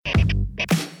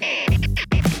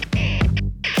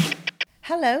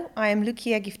Hello, I am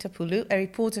Lucia Giftopoulou, a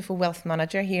reporter for Wealth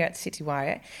Manager here at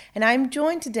Citywire, and I'm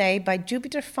joined today by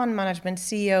Jupiter Fund Management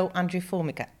CEO Andrew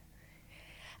Formica.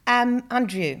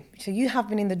 Andrew, so you have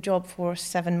been in the job for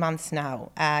 7 months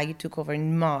now. You took over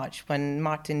in March when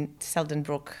Martin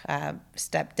Seldenbroek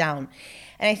stepped down.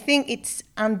 And I think it's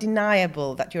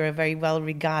undeniable that you're a very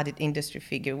well-regarded industry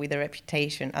figure with a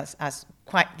reputation as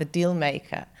quite the deal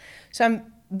maker. So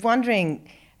I'm wondering,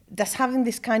 does having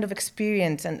this kind of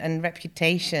experience and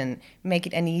reputation make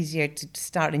it any easier to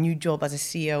start a new job as a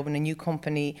CEO in a new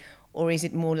company, or is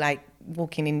it more like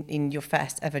walking in your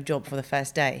first ever job for the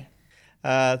first day?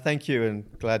 Thank you, and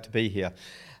glad to be here.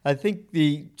 I think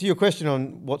to your question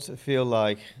on what's it feel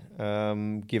like,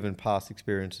 given past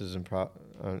experiences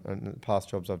and past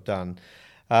jobs I've done,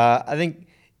 I think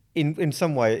in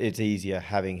some way it's easier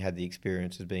having had the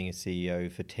experience as being a CEO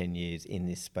for 10 years in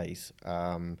this space.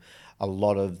 A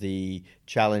lot of the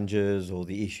challenges or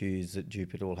the issues that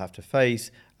Jupiter will have to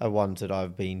face are ones that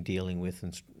I've been dealing with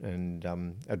and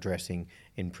addressing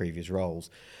in previous roles.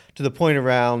 To the point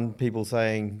around people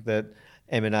saying that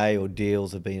M&A or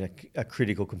deals have been a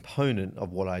critical component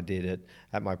of what I did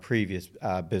at my previous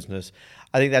business,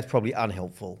 I think that's probably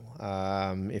unhelpful,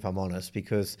 if I'm honest,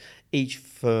 because each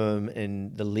firm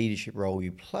and the leadership role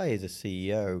you play as a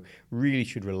CEO really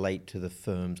should relate to the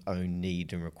firm's own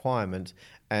needs and requirements,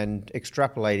 and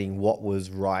extrapolating what was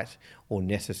right or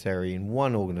necessary in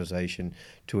one organisation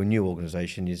to a new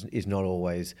organisation is not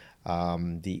always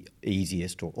the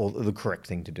easiest or the correct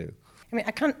thing to do. I mean,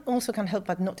 I can't help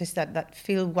but notice that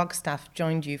Phil Wagstaff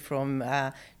joined you from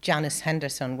Janus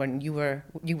Henderson when you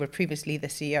were previously the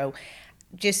CEO,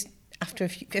 just after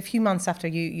a few months after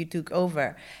you took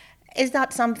over. Is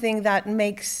that something that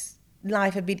makes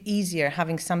life a bit easier,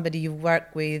 having somebody you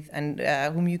work with and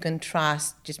whom you can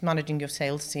trust, just managing your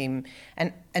sales team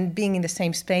and being in the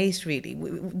same space? Really,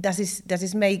 does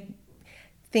this make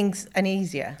things any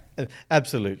easier?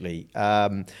 Absolutely.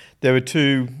 There were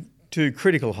two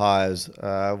critical hires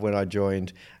when I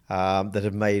joined that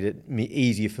have made it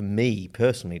easier for me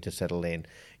personally to settle in.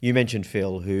 You mentioned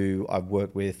Phil, who I've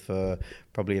worked with for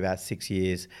probably about 6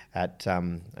 years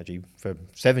actually for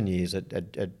 7 years at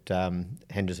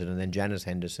Henderson and then Janus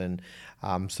Henderson.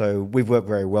 So we've worked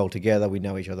very well together. We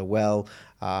know each other well.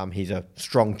 He's a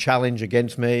strong challenge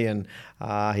against me, and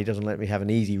he doesn't let me have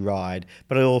an easy ride.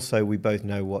 But also we both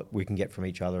know what we can get from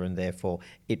each other, and therefore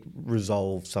it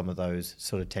resolves some of those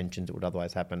sort of tensions that would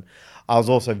otherwise happen. I was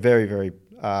also very, very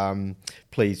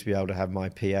pleased to be able to have my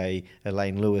PA,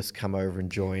 Elaine Lewis, come over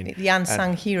and join. The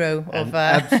unsung hero of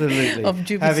absolutely. Of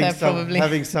Jupiter, probably.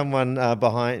 Having someone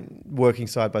behind, working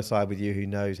side by side with you who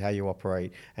knows how you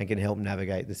operate and can help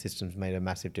navigate the systems made a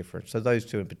massive difference. So those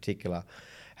two in particular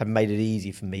have made it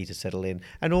easy for me to settle in.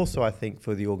 And also I think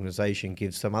for the organisation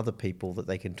gives some other people that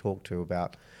they can talk to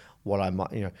about what I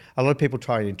might, a lot of people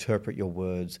try and interpret your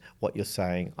words, what you're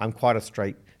saying. I'm quite a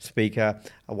straight speaker.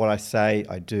 What I say,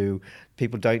 I do.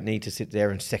 People don't need to sit there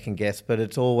and second guess, but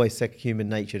it's always human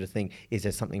nature to think, is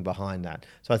there something behind that?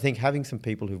 So I think having some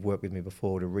people who've worked with me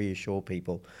before to reassure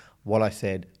people what I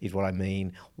said is what I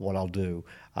mean, what I'll do,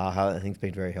 I think it's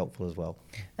been very helpful as well.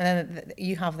 And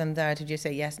you have them there to just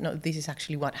say, yes, no, this is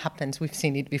actually what happens. We've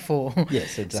seen it before.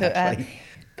 Yes, exactly.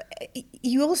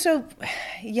 You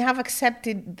have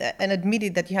accepted and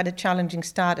admitted that you had a challenging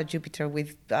start at Jupiter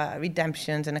with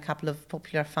redemptions and a couple of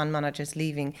popular fund managers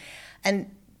leaving.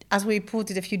 And as we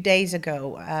reported a few days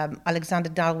ago, Alexander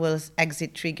Darwell's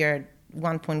exit triggered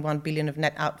 1.1 billion of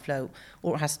net outflow,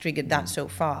 or has triggered that so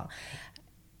far.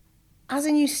 As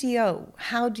a new CEO,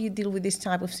 how do you deal with this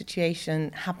type of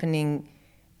situation happening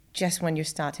just when you're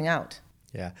starting out?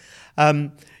 Yeah,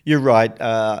 you're right.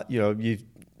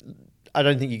 I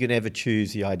don't think you can ever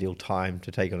choose the ideal time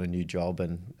to take on a new job.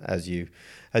 And as you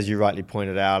rightly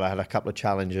pointed out, I had a couple of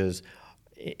challenges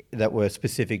that were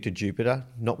specific to Jupiter,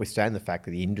 notwithstanding the fact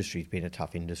that the industry's been a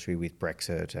tough industry with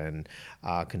Brexit and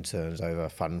concerns over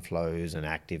fund flows and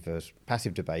active versus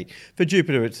passive debate. For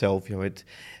Jupiter itself,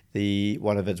 it's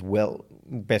one of its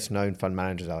best known fund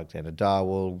managers, Alexander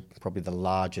Darwell, probably the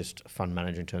largest fund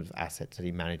manager in terms of assets that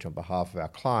he managed on behalf of our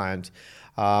clients,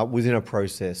 was in a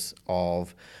process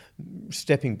of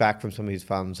stepping back from some of his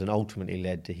funds, and ultimately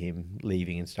led to him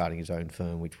leaving and starting his own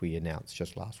firm, which we announced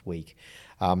just last week.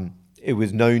 It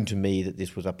was known to me that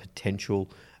this was a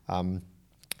potential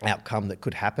outcome that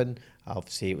could happen.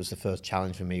 Obviously, it was the first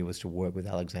challenge for me was to work with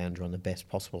Alexander on the best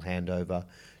possible handover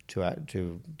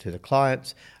to the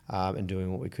clients and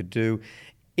doing what we could do.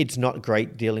 It's not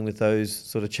great dealing with those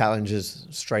sort of challenges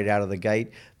straight out of the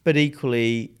gate, but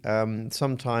equally,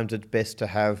 sometimes it's best to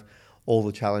have all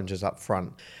the challenges up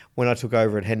front. When I took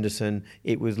over at Henderson,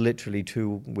 it was literally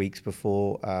 2 weeks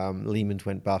before Lehman's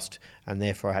went bust, and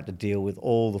therefore I had to deal with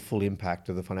all the full impact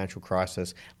of the financial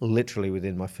crisis literally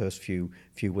within my first few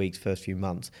weeks, first few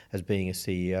months as being a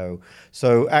CEO.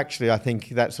 So actually, I think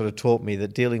that sort of taught me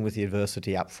that dealing with the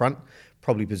adversity up front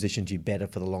probably positions you better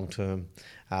for the long term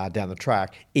down the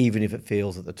track, even if it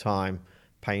feels at the time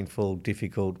painful,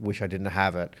 difficult, wish I didn't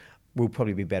have it. We'll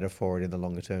probably be better for it in the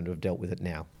longer term to have dealt with it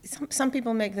now. Some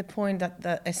people make the point that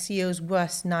a CEO's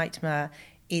worst nightmare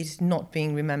is not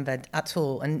being remembered at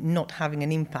all and not having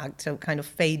an impact, so kind of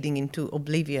fading into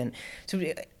oblivion. So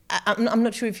I'm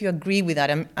not sure if you agree with that.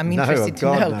 I'm interested to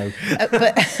know.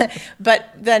 No. But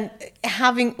then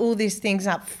having all these things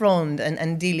up front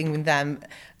and dealing with them,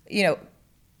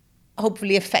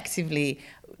 hopefully effectively,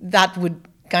 that would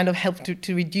kind of help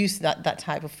to reduce that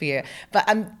type of fear. But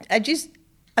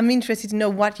I'm interested to know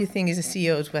what you think is a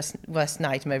CEO's worst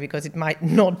nightmare, because it might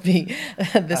not be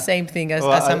the same thing as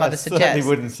some others suggest. I certainly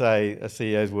wouldn't say a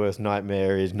CEO's worst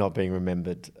nightmare is not being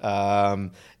remembered.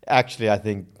 Actually, I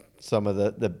think some of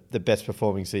the best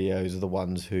performing CEOs are the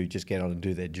ones who just get on and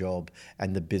do their job,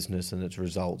 and the business and its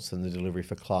results and the delivery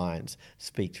for clients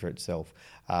speak for itself.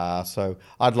 So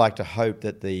I'd like to hope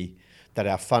that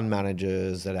our fund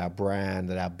managers, that our brand,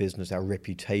 that our business, our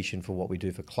reputation for what we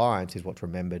do for clients is what's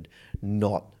remembered,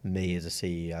 not me as a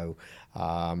CEO.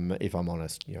 If I'm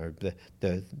honest,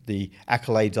 the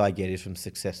accolades I get is from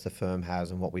success the firm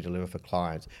has and what we deliver for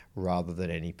clients, rather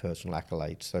than any personal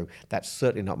accolades. So that's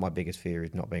certainly not my biggest fear,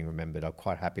 is not being remembered. I'm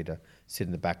quite happy to sit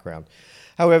in the background.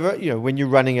 However, when you're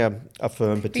running a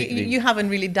firm, particularly... You haven't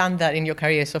really done that in your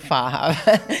career so far,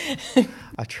 have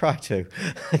I try to.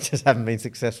 I just haven't been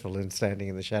successful in standing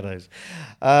in the shadows.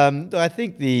 I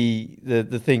think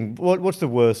the thing... What's the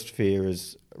worst fear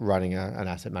is running an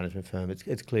asset management firm?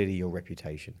 It's clearly your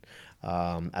reputation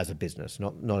as a business,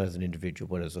 not as an individual,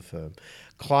 but as a firm.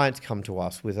 Clients come to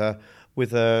us with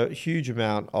a huge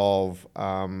amount of,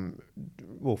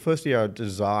 firstly, a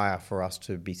desire for us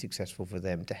to be successful for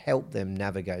them, to help them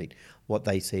navigate what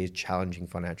they see as challenging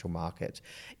financial markets.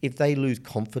 If they lose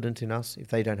confidence in us, if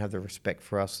they don't have the respect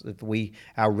for us, if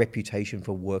our reputation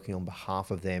for working on behalf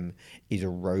of them is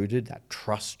eroded, that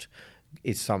trust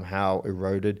is somehow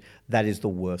eroded, that is the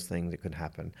worst thing that could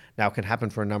happen. Now, it can happen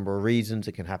for a number of reasons.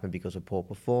 It can happen because of poor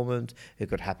performance. It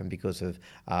could happen because of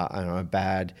a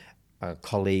bad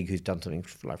colleague who's done something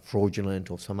like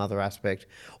fraudulent or some other aspect,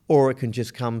 or it can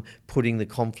just come putting the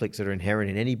conflicts that are inherent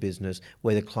in any business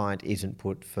where the client isn't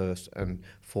put first and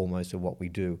foremost of what we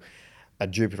do. At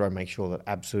Jupiter, I make sure that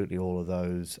absolutely all of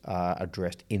those are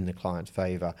addressed in the client's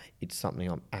favour. It's something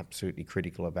I'm absolutely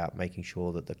critical about, making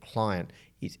sure that the client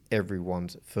is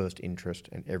everyone's first interest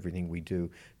in everything we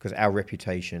do, because our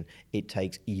reputation, it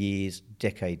takes years,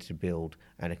 decades to build,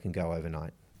 and it can go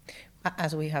overnight.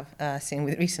 As we have seen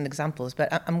with recent examples,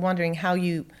 but I'm wondering how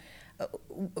you...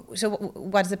 So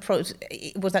what's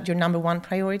the was that your number one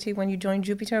priority when you joined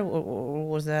Jupiter, or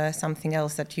was there something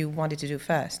else that you wanted to do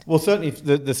first? Well, certainly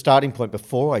the starting point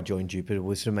before I joined Jupiter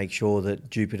was to make sure that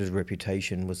Jupiter's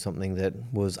reputation was something that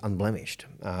was unblemished.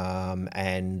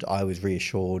 And I was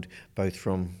reassured both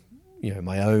from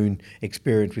my own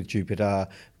experience with Jupiter,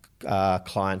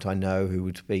 client I know who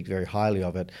would speak very highly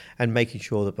of it, and making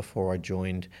sure that before I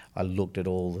joined, I looked at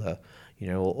all the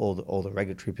all the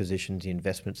regulatory positions, the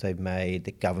investments they've made,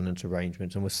 the governance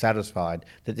arrangements, and was satisfied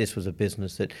that this was a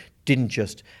business that didn't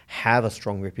just have a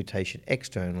strong reputation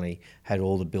externally, had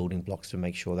all the building blocks to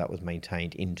make sure that was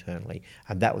maintained internally.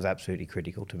 And that was absolutely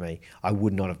critical to me. I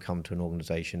would not have come to an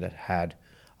organisation that had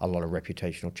a lot of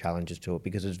reputational challenges to it,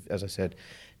 because, as I said,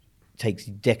 it takes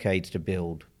decades to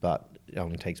build, but it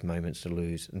only takes moments to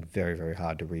lose, and very, very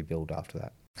hard to rebuild after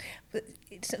that. But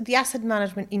the asset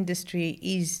management industry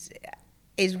is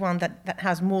one that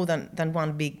has more than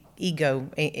one big ego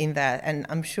in there, and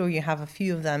I'm sure you have a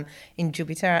few of them in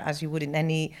Jupiter, as you would in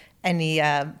any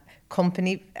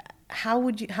company.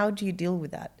 How do you deal with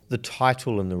that? The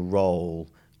title and the role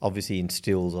obviously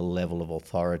instills a level of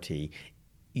authority.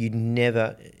 You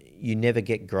never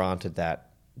get granted that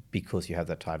because you have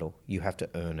that title. You have to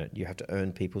earn it. You have to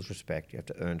earn people's respect. You have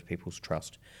to earn people's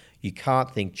trust. You can't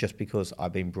think just because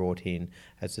I've been brought in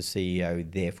as the CEO,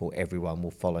 therefore everyone will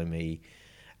follow me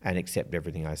and accept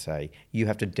everything I say. You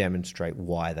have to demonstrate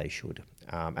why they should.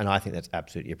 And I think that's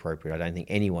absolutely appropriate. I don't think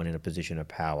anyone in a position of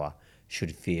power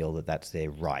should feel that that's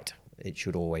their right. It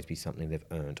should always be something they've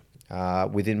earned.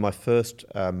 Within my first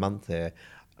month there,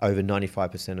 over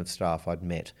 95% of staff I'd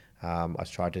met. I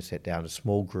tried to set down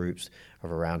small groups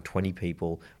of around 20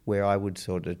 people where I would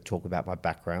sort of talk about my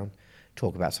background,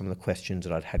 talk about some of the questions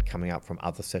that I'd had coming up from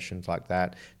other sessions like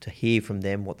that, to hear from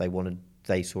them what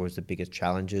they saw as the biggest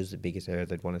challenges, the biggest area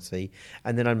they'd want to see.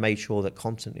 And then I made sure that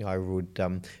constantly I would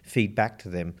feed back to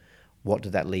them, what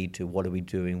did that lead to? What are we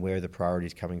doing? Where are the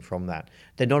priorities coming from that?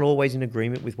 They're not always in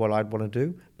agreement with what I'd want to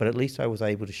do, but at least I was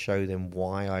able to show them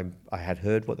why I had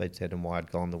heard what they'd said and why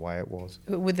I'd gone the way it was.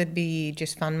 Would it be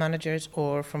just fund managers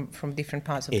or from different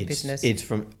parts of the business?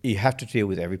 You have to deal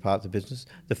with every part of the business.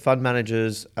 The fund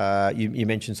managers, you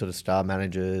mentioned sort of star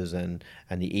managers and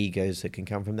the egos that can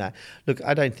come from that. Look,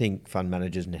 I don't think fund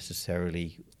managers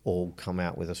necessarily all come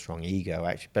out with a strong ego,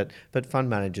 actually, but fund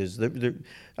managers,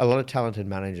 a lot of talented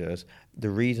managers, the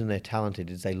reason they're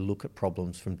talented is they look at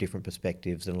problems from different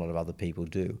perspectives than a lot of other people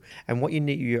do. And what you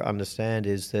need to understand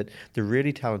is that the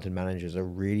really talented managers are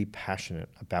really passionate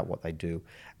about what they do,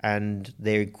 and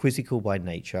they're quizzical by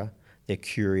nature. They're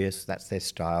curious, that's their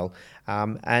style,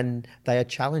 and they are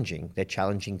challenging. They're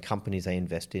challenging companies they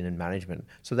invest in and management.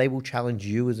 So they will challenge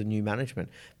you as a new management.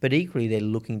 But equally, they're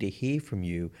looking to hear from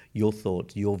you, your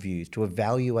thoughts, your views, to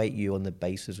evaluate you on the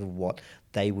basis of what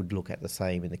they would look at the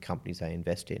same in the companies they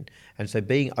invest in. And so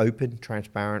being open,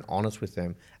 transparent, honest with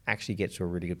them actually gets to a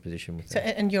really good position with them.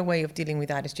 So, and your way of dealing with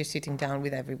that is just sitting down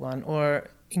with everyone, or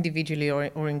individually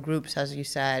or in groups, as you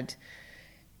said,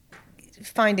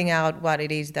 finding out what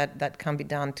it is that can be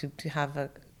done to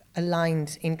have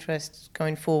aligned interests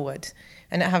going forward.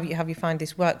 And have you found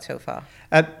this worked so far?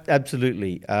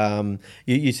 Absolutely.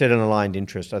 You said an aligned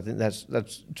interest. I think that's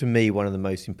to me one of the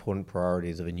most important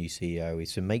priorities of a new CEO,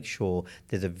 is to make sure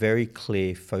there's a very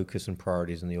clear focus and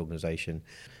priorities in the organisation.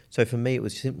 So for me, it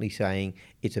was simply saying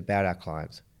it's about our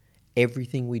clients.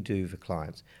 Everything we do for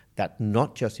clients. That's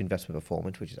not just investment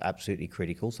performance, which is absolutely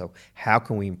critical. So how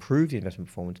can we improve the investment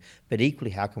performance? But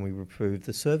equally, how can we improve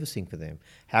the servicing for them?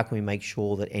 How can we make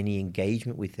sure that any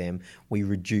engagement with them, we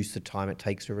reduce the time it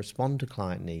takes to respond to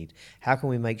client need? How can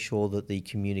we make sure that the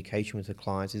communication with the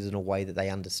clients is in a way that they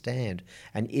understand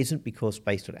and isn't because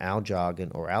based on our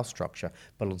jargon or our structure,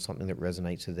 but on something that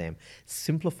resonates with them?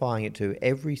 Simplifying it to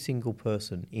every single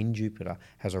person in Jupiter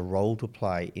has a role to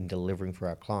play in delivering for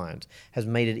our clients has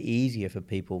made it easier for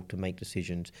people to make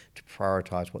decisions, to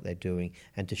prioritise what they're doing,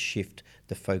 and to shift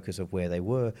the focus of where they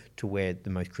were to where the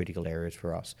most critical areas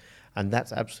for us. And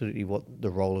that's absolutely what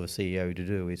the role of a CEO to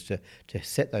do, is to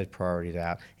set those priorities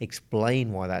out,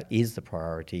 explain why that is the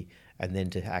priority, and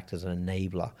then to act as an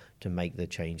enabler to make the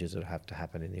changes that have to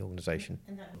happen in the organisation.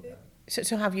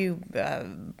 So have you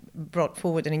brought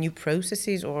forward any new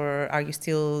processes, or are you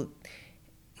still,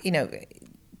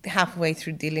 halfway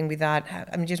through dealing with that?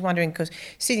 I'm just wondering, because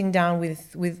sitting down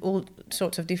with all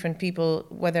sorts of different people,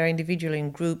 whether individually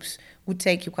in groups, would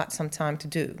take you quite some time to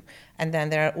do. And then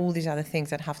there are all these other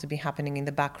things that have to be happening in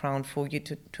the background for you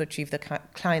to achieve the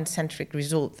client-centric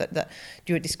result that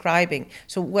you're describing.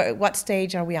 So what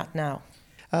stage are we at now?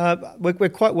 We're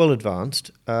quite well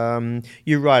advanced.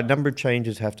 You're right, a number of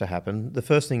changes have to happen. The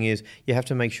first thing is you have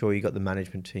to make sure you've got the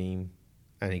management team,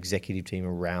 an executive team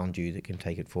around you that can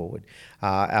take it forward.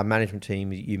 Our management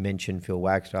team, you mentioned Phil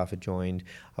Wagstaff had joined.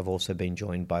 I've also been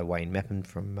joined by Wayne Meppen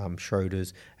from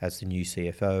Schroders as the new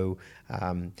CFO.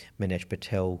 Manesh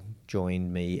Patel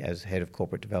joined me as head of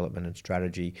corporate development and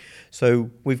strategy.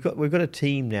 So we've got a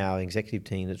team now, an executive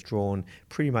team that's drawn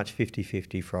pretty much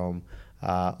 50-50 from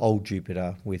old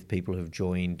Jupiter with people who've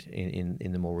joined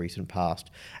in the more recent past.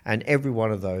 And every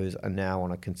one of those are now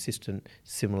on a consistent,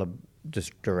 similar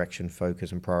direction,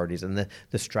 focus and priorities. And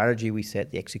the strategy we set,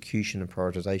 the execution and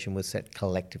prioritization was set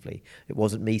collectively. It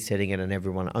wasn't me setting it and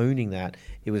everyone owning that.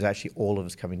 It was actually all of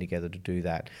us coming together to do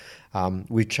that.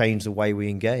 We've changed the way we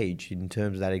engage in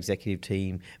terms of that executive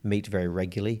team meets very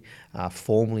regularly,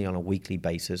 formally on a weekly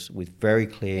basis with very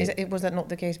clear... Was that not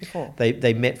the case before?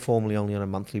 They met formally only on a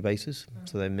monthly basis.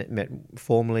 So they met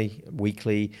formally,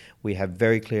 weekly. We have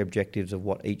very clear objectives of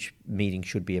what each meeting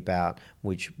should be about,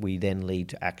 which we then lead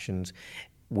to actions.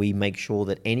 We make sure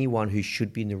that anyone who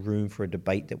should be in the room for a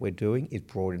debate that we're doing is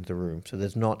brought into the room. So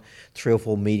there's not 3 or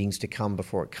 4 meetings to come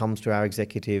before it comes to our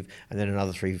executive and then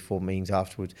another 3 or 4 meetings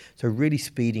afterwards. So really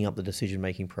speeding up the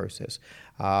decision-making process.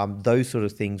 Those sort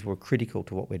of things were critical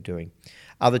to what we're doing.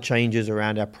 Other changes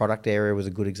around our product area was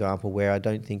a good example where I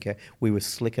don't think we were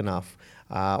slick enough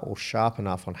or sharp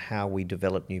enough on how we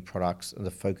develop new products and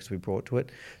the focus we brought to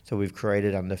it. So we've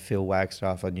created under Phil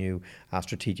Wagstaff a new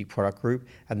strategic product group,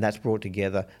 and that's brought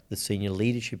together the senior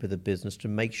leadership of the business to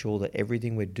make sure that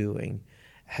everything we're doing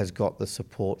has got the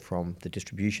support from the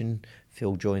distribution.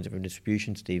 Phil joins it from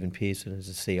distribution, Stephen Pearson as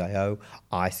the CIO,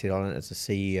 I sit on it as the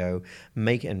CEO,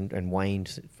 and Wayne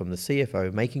from the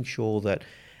CFO, making sure that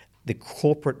the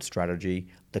corporate strategy,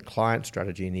 the client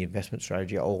strategy, and the investment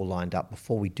strategy are all lined up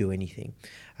before we do anything.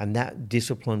 And that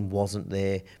discipline wasn't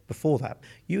there before that.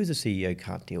 You as a CEO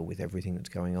can't deal with everything that's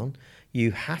going on.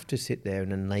 You have to sit there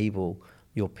and enable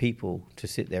your people to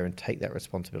sit there and take that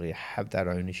responsibility, have that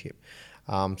ownership.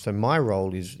 So my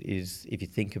role is, if you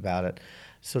think about it,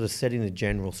 sort of setting the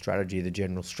general strategy, the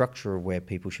general structure of where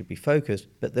people should be focused,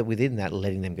 but that within that,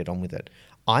 letting them get on with it.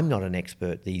 I'm not an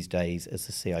expert these days as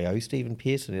the CIO. Stephen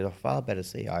Pearson is a far better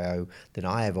CIO than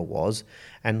I ever was,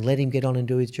 and let him get on and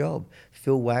do his job.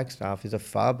 Phil Wagstaff is a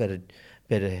far better.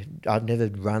 I've never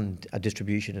run a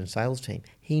distribution and sales team.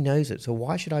 He knows it, so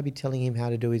why should I be telling him how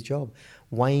to do his job?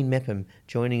 Wayne Mepham,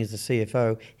 joining as the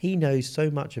CFO, he knows so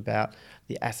much about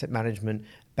the asset management,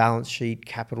 balance sheet,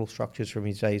 capital structures from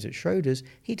his days at Schroders.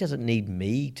 He doesn't need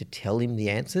me to tell him the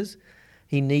answers.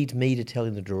 He needs me to tell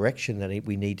him the direction that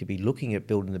we need to be looking at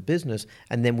building the business,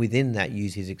 and then within that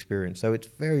use his experience. So it's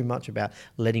very much about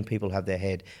letting people have their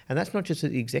head. And that's not just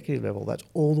at the executive level, that's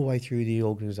all the way through the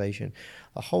organisation.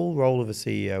 The whole role of a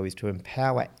CEO is to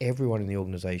empower everyone in the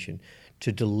organisation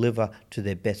to deliver to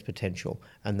their best potential,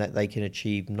 and that they can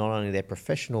achieve not only their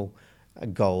professional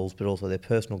goals, but also their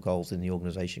personal goals in the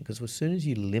organisation. Because as soon as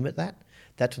you limit that,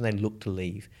 that's when they look to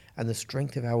leave. And the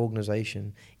strength of our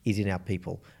organisation is in our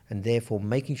people. And therefore,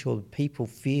 making sure that people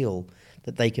feel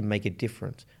that they can make a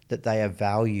difference, that they are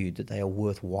valued, that they are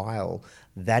worthwhile,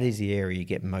 that is the area you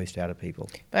get most out of people.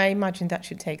 But I imagine that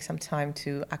should take some time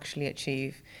to actually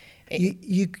achieve.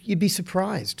 You'd be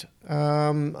surprised.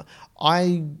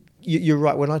 You're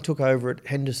right. When I took over at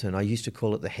Henderson, I used to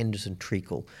call it the Henderson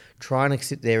treacle. Trying to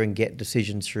sit there and get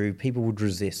decisions through, people would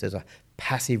resist. There's a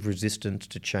passive resistance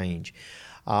to change.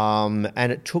 And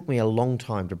it took me a long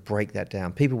time to break that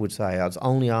down. People would say, it's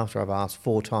only after I've asked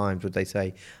 4 times would they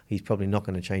say, he's probably not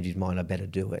going to change his mind, I better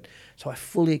do it. So I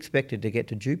fully expected to get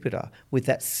to Jupiter with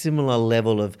that similar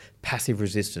level of passive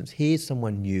resistance. Here's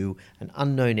someone new, an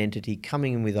unknown entity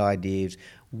coming in with ideas.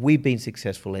 We've been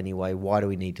successful anyway. Why do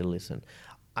we need to listen?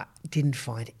 I didn't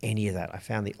find any of that. I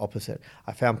found the opposite.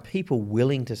 I found people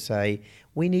willing to say,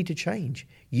 we need to change.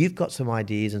 You've got some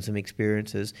ideas and some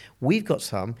experiences. We've got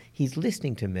some. He's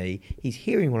listening to me. He's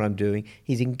hearing what I'm doing.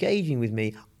 He's engaging with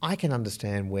me. I can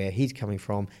understand where he's coming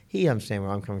from. He understands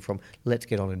where I'm coming from. Let's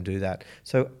get on and do that.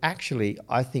 So actually,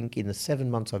 I think in the 7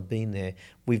 months I've been there,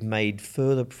 we've made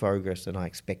further progress than I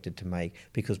expected to make,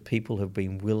 because people have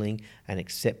been willing and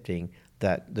accepting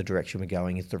that the direction we're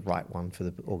going is the right one for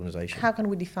the organisation. How can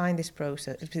we define this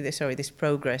this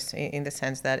progress, in the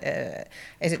sense that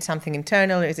is it something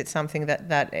internal, or is it something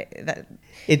that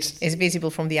is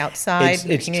visible from the outside?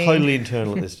 It's totally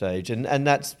internal at this stage, and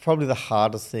that's probably the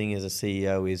hardest thing as a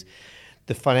CEO is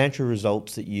the financial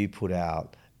results that you put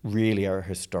out really are a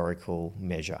historical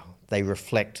measure. They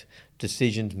reflect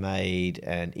decisions made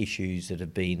and issues that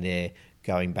have been there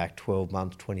going back 12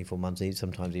 months, 24 months,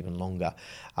 sometimes even longer.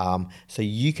 So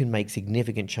you can make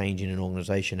significant change in an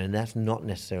organisation, and that's not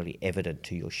necessarily evident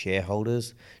to your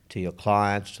shareholders, to your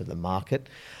clients, to the market.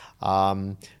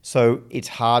 So it's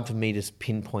hard for me to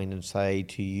pinpoint and say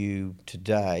to you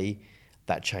today,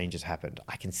 that change has happened.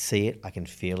 I can see it, I can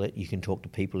feel it. You can talk to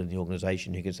people in the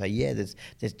organisation who can say, yeah, there's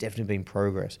definitely been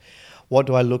progress. What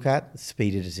do I look at?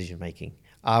 Speed of decision making.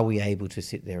 Are we able to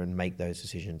sit there and make those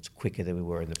decisions quicker than we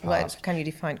were in the past? Well, can you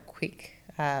define quick?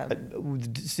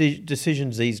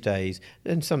 Decisions these days,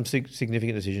 and some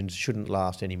significant decisions, shouldn't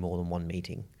last any more than one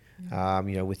meeting.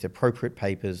 With the appropriate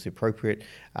papers, the appropriate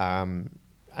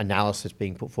analysis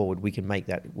being put forward, we can make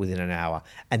that within an hour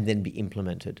and then be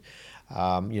implemented.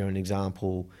 An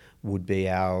example would be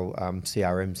our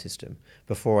CRM system.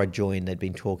 Before I joined, they'd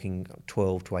been talking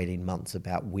 12 to 18 months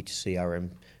about which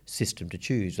CRM system to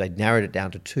choose. They'd narrowed it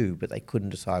down to 2, but they couldn't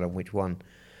decide on which one.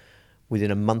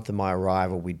 Within a month of my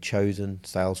arrival, we'd chosen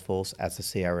Salesforce as the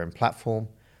CRM platform.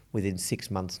 Within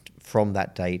 6 months from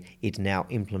that date, it's now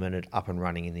implemented, up and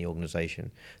running in the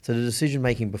organisation. So the decision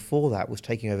making before that was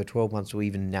taking over 12 months to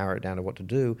even narrow it down to what to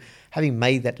do. Having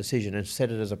made that decision and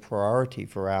set it as a priority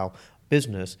for our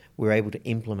business, we're able to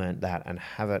implement that and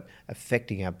have it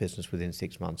affecting our business within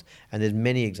 6 months. And there's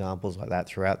many examples like that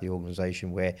throughout the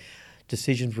organisation where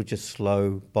decisions were just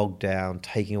slow, bogged down,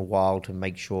 taking a while to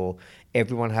make sure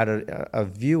everyone had a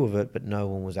view of it, but no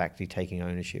one was actually taking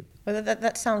ownership. Well,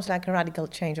 that sounds like a radical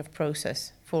change of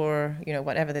process for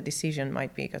whatever the decision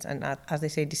might be, because, and as they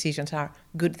say, decisions are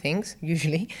good things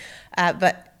usually,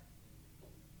 but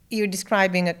you're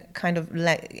describing a kind of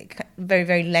very,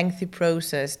 very lengthy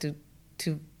process to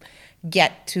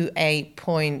get to a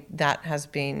point that has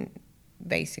been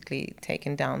basically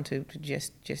taken down to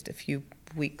just a few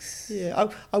weeks? Yeah,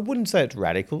 I wouldn't say it's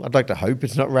radical. I'd like to hope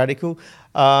it's not radical.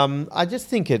 I just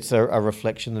think it's a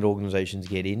reflection that organisations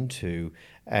get into,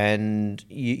 and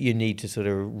you need to sort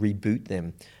of reboot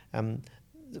them.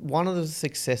 One of the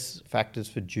success factors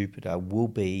for Jupiter will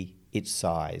be its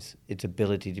size, its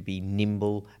ability to be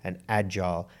nimble and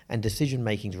agile, and decision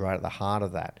making is right at the heart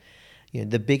of that. You know,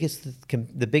 the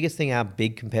biggest thing our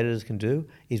big competitors can do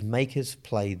is make us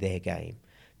play their game,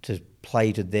 to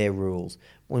play to their rules.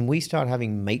 When we start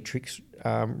having matrix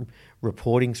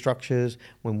reporting structures,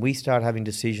 when we start having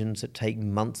decisions that take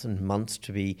months and months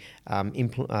to be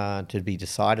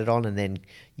decided on, and then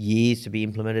years to be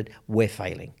implemented, we're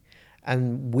failing.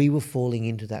 And we were falling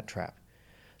into that trap.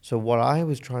 So what I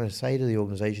was trying to say to the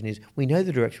organisation is, we know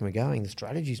the direction we're going, the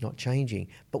strategy's not changing,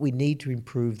 but we need to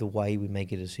improve the way we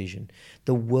make a decision.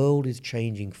 The world is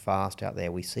changing fast out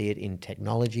there. We see it in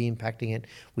technology impacting it.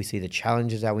 We see the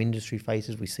challenges our industry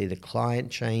faces. We see the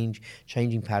client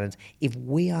changing patterns. If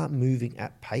we aren't moving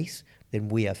at pace, then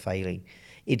we are failing.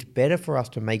 It's better for us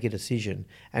to make a decision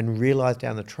and realise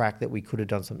down the track that we could have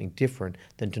done something different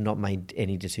than to not make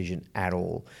any decision at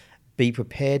all. Be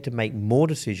prepared to make more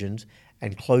decisions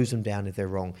and close them down if they're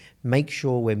wrong. Make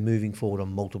sure we're moving forward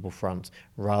on multiple fronts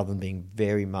rather than being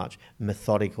very much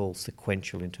methodical,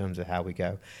 sequential in terms of how we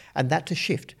go. And that's a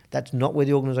shift. That's not where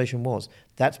the organisation was.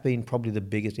 That's been probably the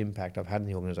biggest impact I've had in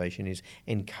the organisation, is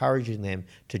encouraging them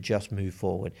to just move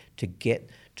forward, to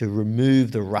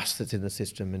remove the rust that's in the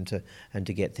system and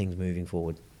to get things moving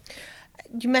forward.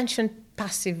 You mentioned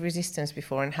passive resistance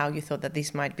before and how you thought that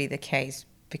this might be the case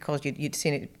because you'd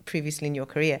seen it previously in your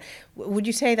career. Would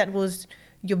you say that was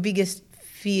your biggest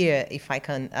fear, if I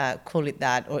can call it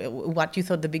that, or what you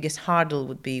thought the biggest hurdle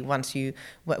would be when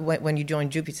you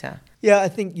joined Jupiter? Yeah, I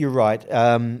think you're right.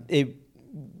 It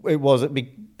was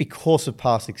because of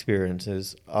past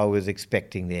experiences. I was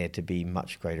expecting there to be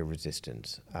much greater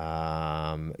resistance.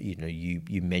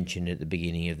 You mentioned at the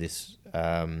beginning of this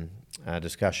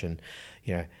discussion,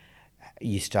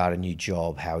 you start a new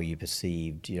job, how are you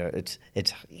perceived?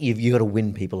 You've got to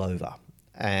win people over,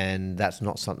 and that's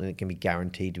not something that can be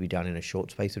guaranteed to be done in a short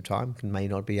space of time. It may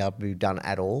not be able to be done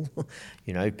at all.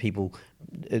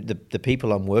 The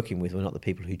people I'm working with are not the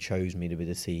people who chose me to be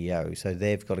the CEO, so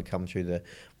they've got to come through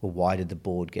why did the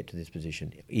board get to this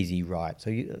position? Is he right? So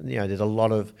there's a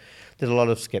lot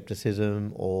of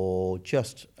skepticism or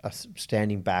just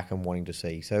standing back and wanting to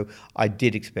see. So I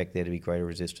did expect there to be greater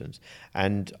resistance,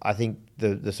 and I think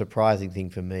the surprising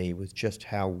thing for me was just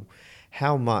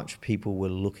how much people were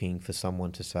looking for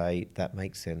someone to say, that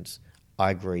makes sense,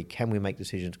 I agree, can we make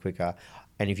decisions quicker?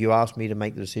 And if you ask me to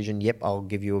make the decision, yep, I'll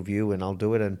give you a view and I'll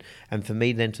do it. And for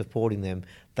me then supporting them,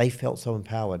 they felt so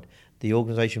empowered. The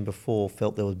organisation before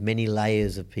felt there was many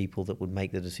layers of people that would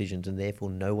make the decisions, and therefore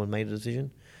no one made a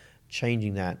decision.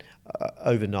 Changing that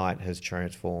overnight has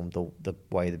transformed the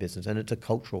way of the business, and it's a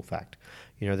cultural fact.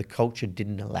 The culture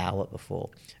didn't allow it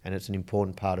before, and it's an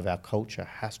important part of our culture,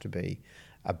 has to be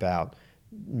about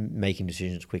making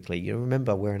decisions quickly.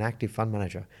 Remember, we're an active fund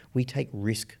manager. We take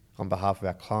risk on behalf of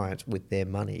our clients with their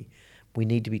money. We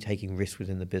need to be taking risk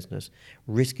within the business.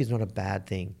 Risk is not a bad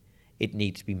thing. It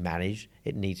needs to be managed.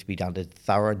 It needs to be done to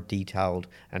thorough, detailed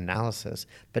analysis,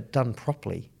 but done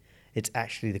properly. It's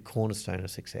actually the cornerstone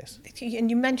of success. And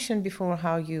you mentioned before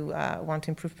how you want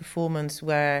to improve performance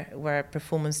where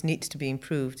performance needs to be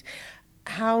improved.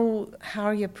 How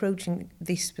are you approaching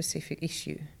this specific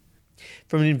issue?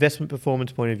 From an investment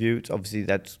performance point of view, it's obviously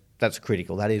that's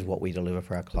critical. That is what we deliver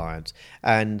for our clients.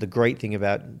 And the great thing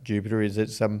about Jupiter is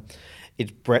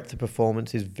its breadth of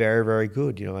performance is very, very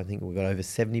good. I think we've got over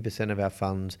 70% of our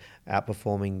funds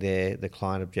outperforming the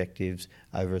client objectives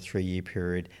over a 3-year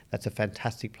period. That's a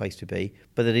fantastic place to be,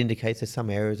 but it indicates there's some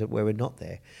areas where we're not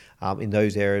there. In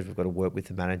those areas, we've got to work with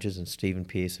the managers, and Stephen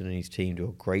Pearson and his team do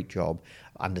a great job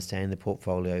understanding the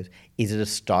portfolios. Is it a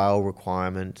style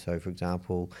requirement? So, for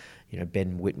example,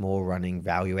 Ben Whitmore running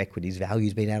value equities,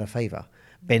 value's been out of favour.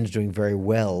 Ben's doing very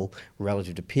well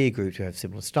relative to peer groups who have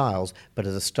similar styles, but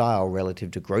as a style relative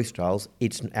to growth styles,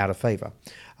 it's out of favour.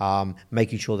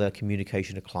 Making sure that our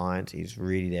communication to clients is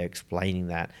really there, explaining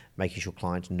that, making sure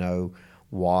clients know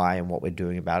why and what we're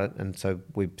doing about it, and so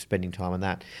we're spending time on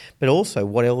that. But also,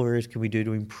 what areas can we do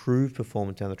to improve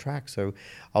performance down the track? So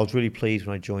I was really pleased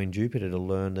when I joined Jupiter to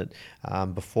learn that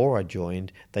before I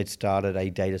joined, they'd started a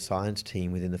data science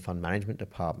team within the fund management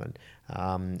department.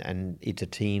 And it's a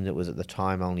team that was at the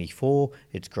time only 4.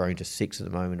 It's grown to 6 at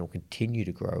the moment and will continue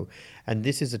to grow. And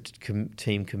this is a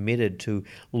team committed to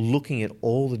looking at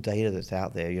all the data that's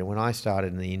out there. You know, when I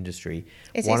started in the industry,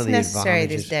 it's one of the necessary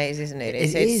advantages... these days, isn't it? It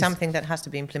It's is. something that has to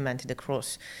be implemented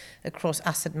across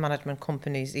asset management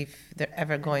companies if they're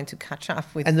ever going to catch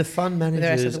up with. And the fund the rest of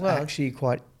managers the are world. actually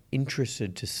quite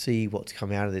interested to see what's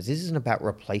come out of this. This isn't about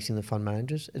replacing the fund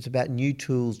managers. It's about new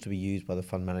tools to be used by the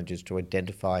fund managers to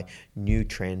identify new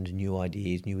trends, new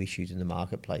ideas, new issues in the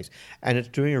marketplace. And it's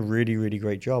doing a really, really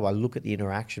great job. I look at the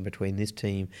interaction between this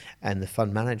team and the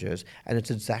fund managers, and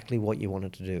it's exactly what you want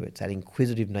it to do. It's that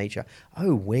inquisitive nature.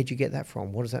 Oh, where'd you get that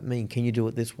from? What does that mean? Can you do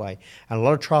it this way? And a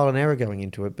lot of trial and error going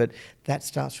into it, but that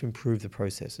starts to improve the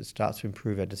process. It starts to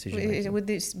improve our decision making. Would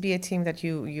this be a team that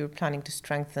you're planning to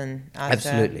strengthen?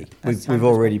 Absolutely. We've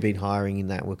already been hiring in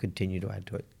that. We'll continue to add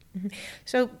to it. Mm-hmm.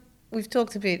 So we've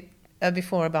talked a bit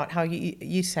before about how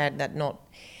you said that not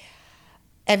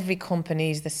every company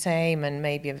is the same, and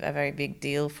maybe a very big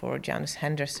deal for Janus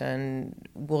Henderson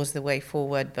was the way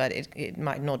forward, but it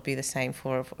might not be the same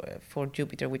for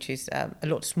Jupiter, which is a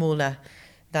lot smaller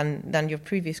than your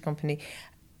previous company.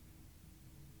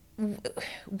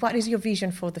 What is your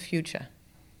vision for the future?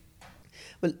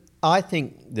 Well, I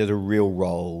think there's a real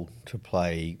role to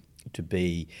play to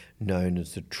be known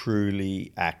as the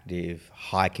truly active,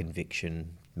 high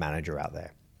conviction manager out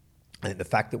there. I think the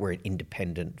fact that we're an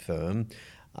independent firm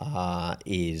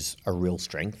is a real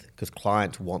strength, because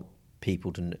clients want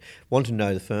people to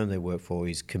know the firm they work for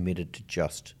is committed to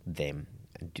just them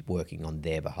and working on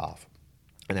their behalf.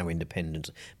 And our independence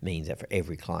means that for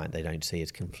every client, they don't see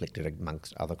us conflicted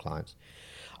amongst other clients.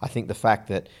 I think the fact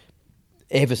that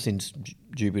ever since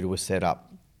Jupiter was set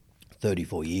up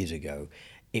 34 years ago,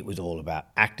 it was all about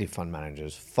active fund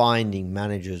managers, finding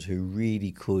managers who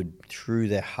really could, through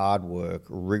their hard work,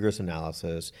 rigorous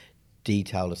analysis,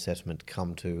 detailed assessment,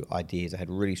 come to ideas they had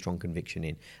really strong conviction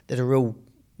in. There's a real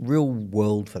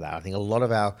world for that. I think a lot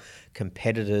of our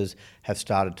competitors have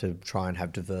started to try and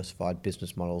have diversified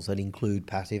business models that include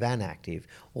passive and active,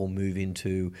 or move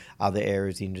into other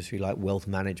areas of the industry like wealth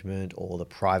management or the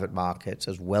private markets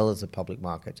as well as the public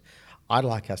markets. I'd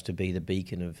like us to be the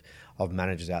beacon of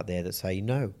managers out there that say,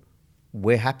 no,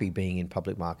 we're happy being in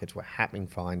public markets. We're happy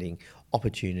finding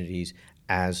opportunities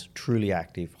as truly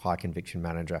active, high conviction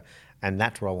manager. And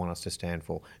that's what I want us to stand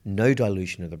for. No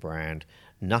dilution of the brand.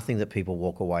 Nothing that people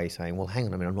walk away saying, well, hang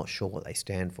on a minute, I'm not sure what they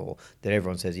stand for. That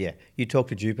everyone says, yeah, you talk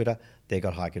to Jupiter, they've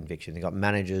got high conviction. They've got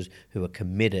managers who are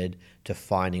committed to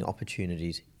finding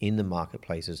opportunities in the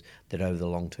marketplaces that over the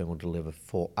long term will deliver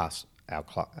for us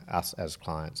as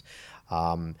clients.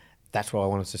 That's what I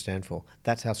want us to stand for.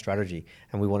 That's our strategy.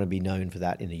 And we want to be known for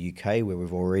that in the UK, where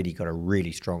we've already got a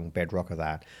really strong bedrock of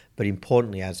that. But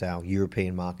importantly, as our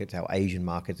European markets, our Asian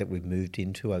markets that we've moved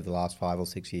into over the last 5 or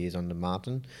 6 years under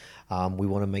Martin, we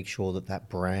want to make sure that that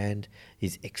brand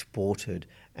is exported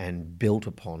and built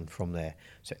upon from there.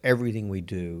 So everything we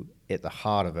do, at the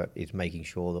heart of it, is making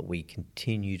sure that we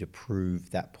continue to prove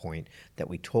that point, that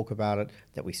we talk about it,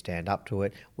 that we stand up to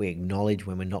it, we acknowledge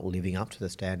when we're not living up to the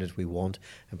standards we want,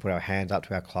 and put our hands up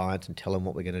to our clients and tell them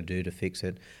what we're going to do to fix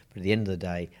it. But at the end of the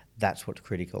day, that's what's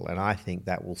critical, and I think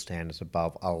that will stand us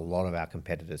above a lot of our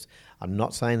competitors. I'm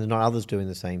not saying there's not others doing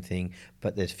the same thing,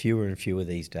 but there's fewer and fewer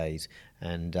these days,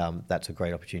 and that's a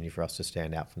great opportunity for us to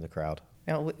stand out from the crowd.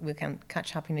 Well, we can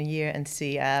catch up in a year and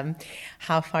see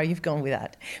how far you've gone with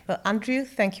that. Well, Andrew,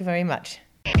 thank you very much.